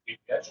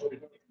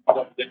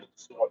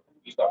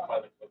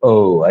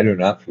 Oh, I do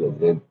not feel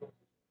good.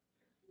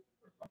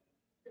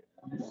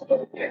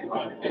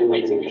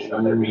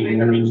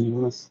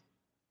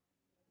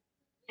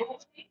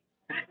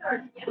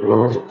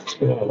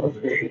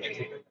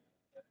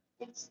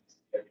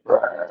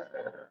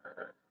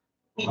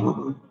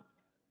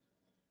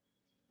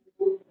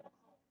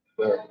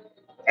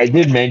 I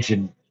did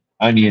mention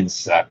onion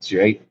sucks,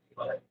 right?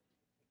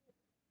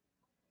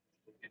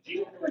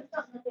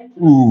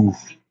 Ooh.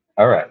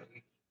 All right.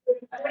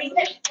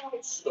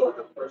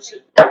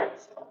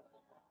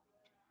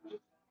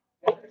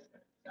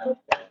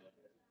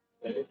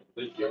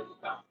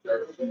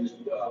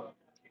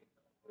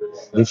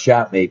 This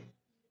shot made.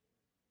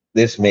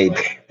 This made.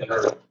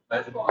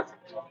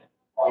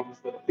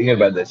 Thinking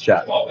about this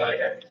shot.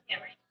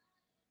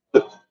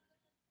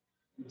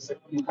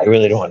 I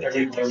really don't want to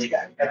take this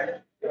shot.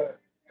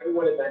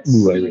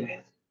 Ooh,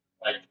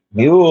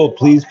 Mule,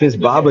 please piss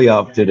Bobby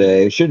off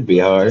today. It shouldn't be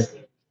hard.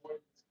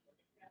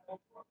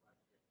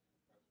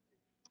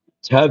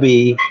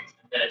 Tubby,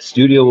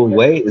 studio will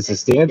wait. This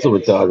is Stancil we're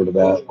talking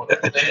about.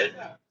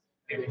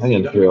 I'm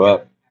going to throw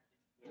up.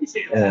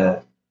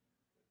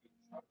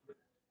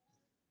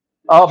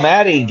 Oh,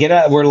 Maddie, get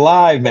out. We're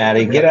live,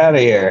 Maddie. Get out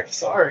of here.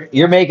 Sorry.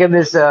 You're making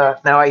this,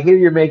 now I hear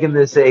you're making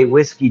this a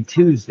Whiskey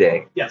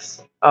Tuesday.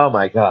 Yes. Oh,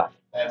 my God.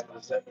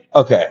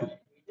 Okay.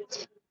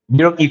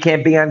 You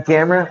can't be on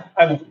camera?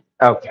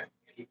 Okay.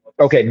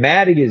 Okay,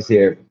 Maddie is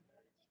here.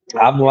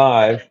 I'm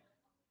live.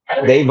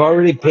 They've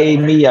already paid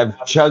me.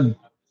 I've chugged.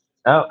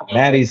 Oh,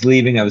 Maddie's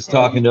leaving. I was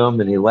talking to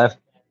him, and he left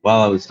while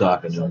I was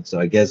talking to him.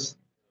 So I guess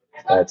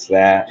that's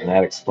that, and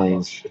that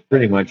explains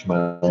pretty much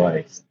my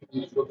life.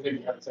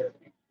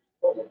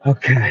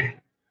 Okay.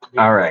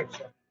 All right.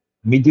 Let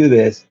me do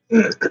this.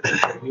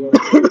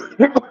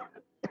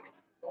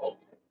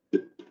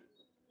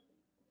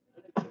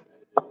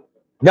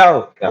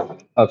 No. No.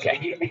 Okay.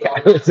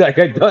 It's like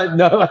I don't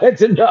know.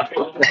 That's enough.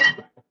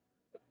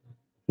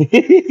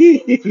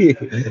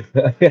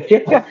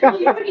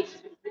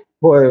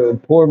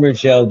 Poor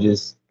Michelle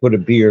just put a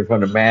beer in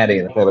front of Maddie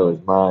and I thought it was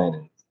mine.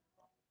 And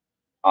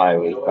I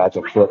was about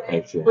to flip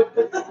my shit.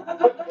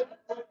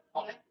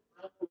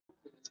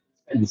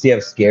 You see how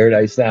scared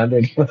I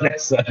sounded when I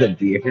saw the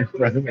beer in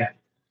front of me?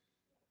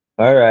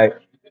 All right.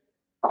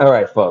 All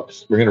right,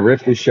 folks. We're going to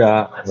rip the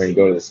shot. We're going to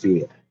go to the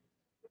studio.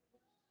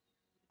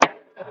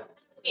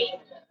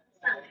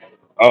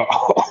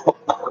 Oh,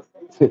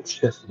 it's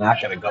just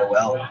not going to go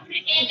well.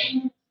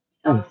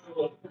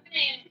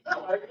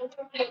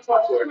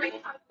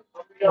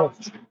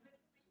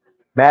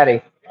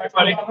 Maddie,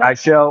 Buddy. I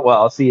shall.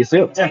 Well, I'll see you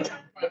soon.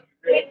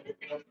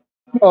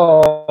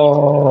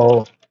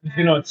 Oh,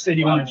 You know, it's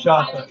city on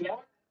shop.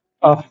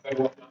 oh,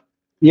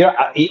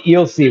 yeah.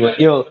 You'll see what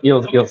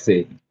you'll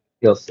see.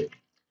 You'll see.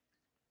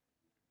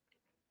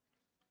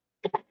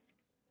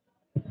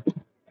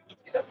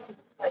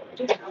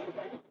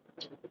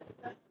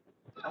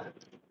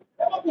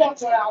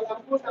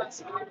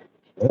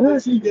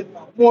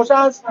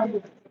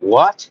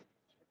 What?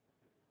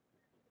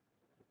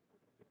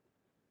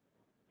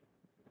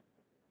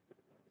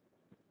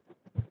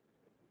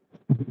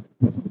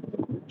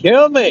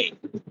 Kill me.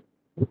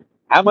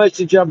 How much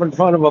to jump in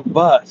front of a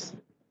bus?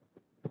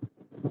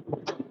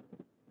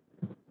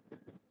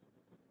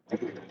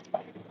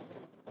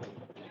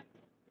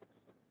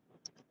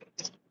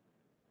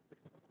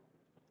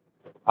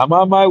 I'm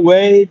on my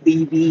way,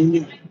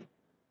 BB.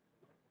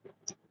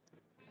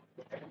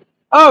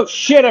 Oh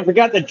shit! I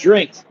forgot the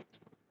drinks.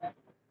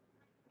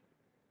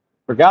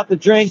 Forgot the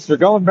drinks. We're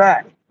going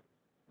back.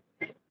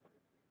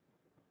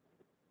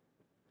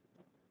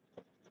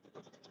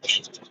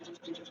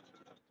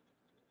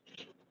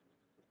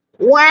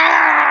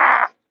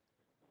 Wow!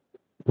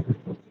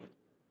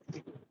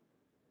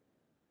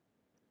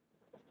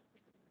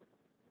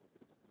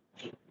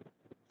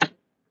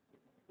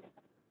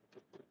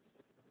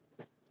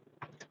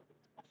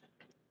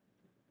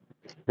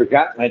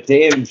 Forgot my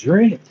damn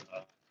drink.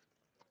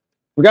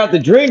 Forgot the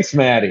drinks,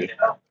 Maddie.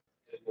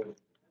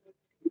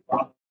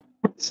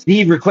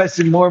 Steve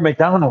requested more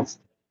McDonald's.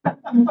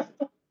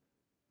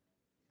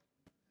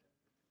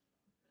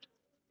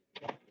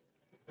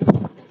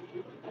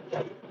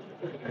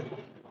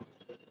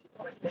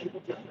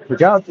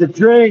 Forgot the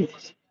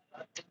drinks.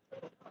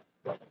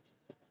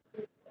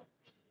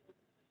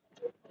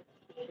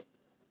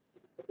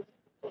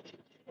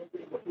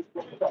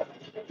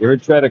 You ever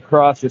try to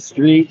cross the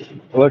street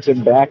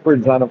looking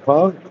backwards on a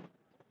phone?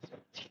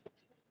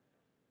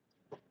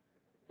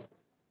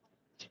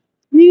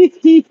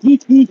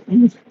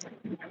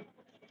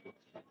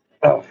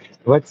 Oh,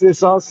 what's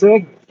this all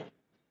say?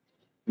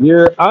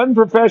 You're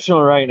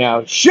unprofessional right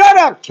now. Shut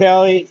up,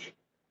 Kelly.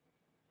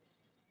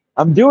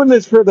 I'm doing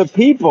this for the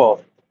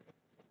people.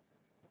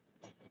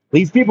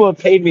 These people have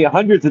paid me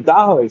hundreds of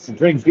dollars to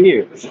drink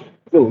beer. It's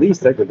the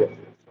least I could do.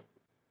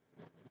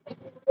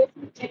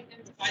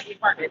 My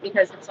apartment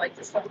because it's like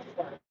this.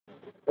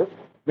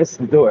 Missed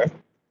the door.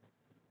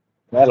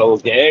 That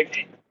old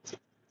gag.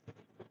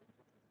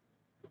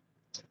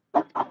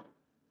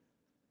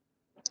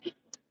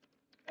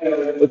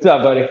 What's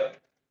up, buddy?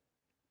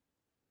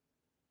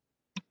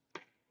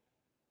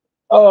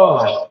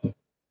 Oh.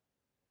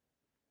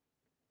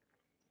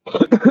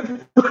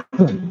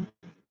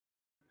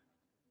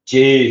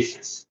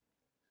 Jesus.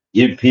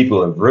 You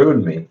people have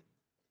ruined me.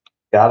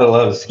 Gotta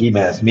love ski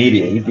mask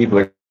media. You people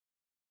are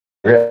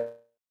great.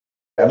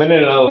 I've been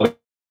in an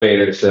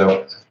elevator,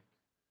 so.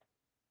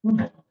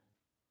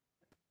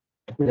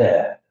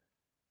 Yeah.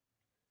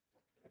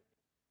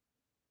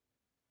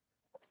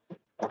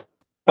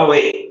 Oh,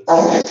 wait.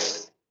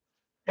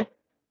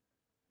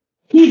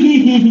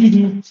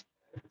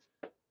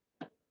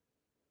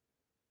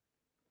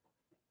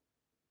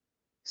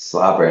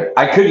 Slobber.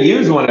 I could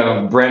use one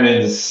of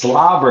Brennan's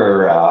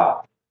slobber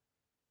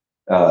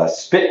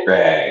spit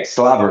rags,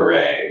 slobber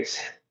rags.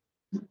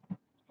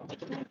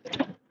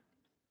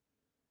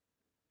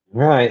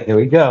 All right, here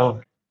we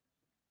go.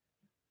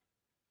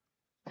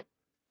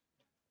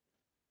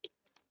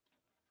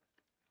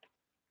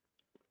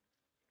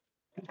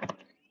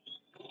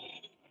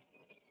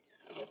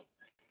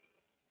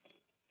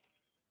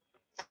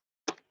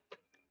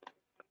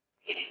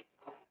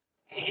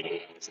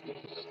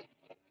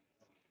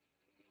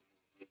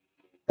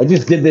 I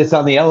just did this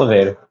on the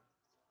elevator.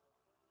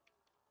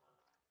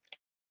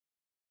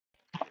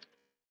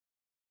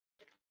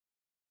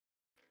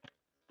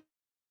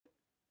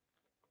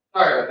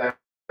 Sorry about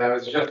that. I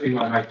was adjusting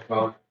my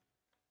microphone.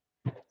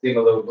 Seemed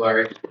a little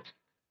blurry.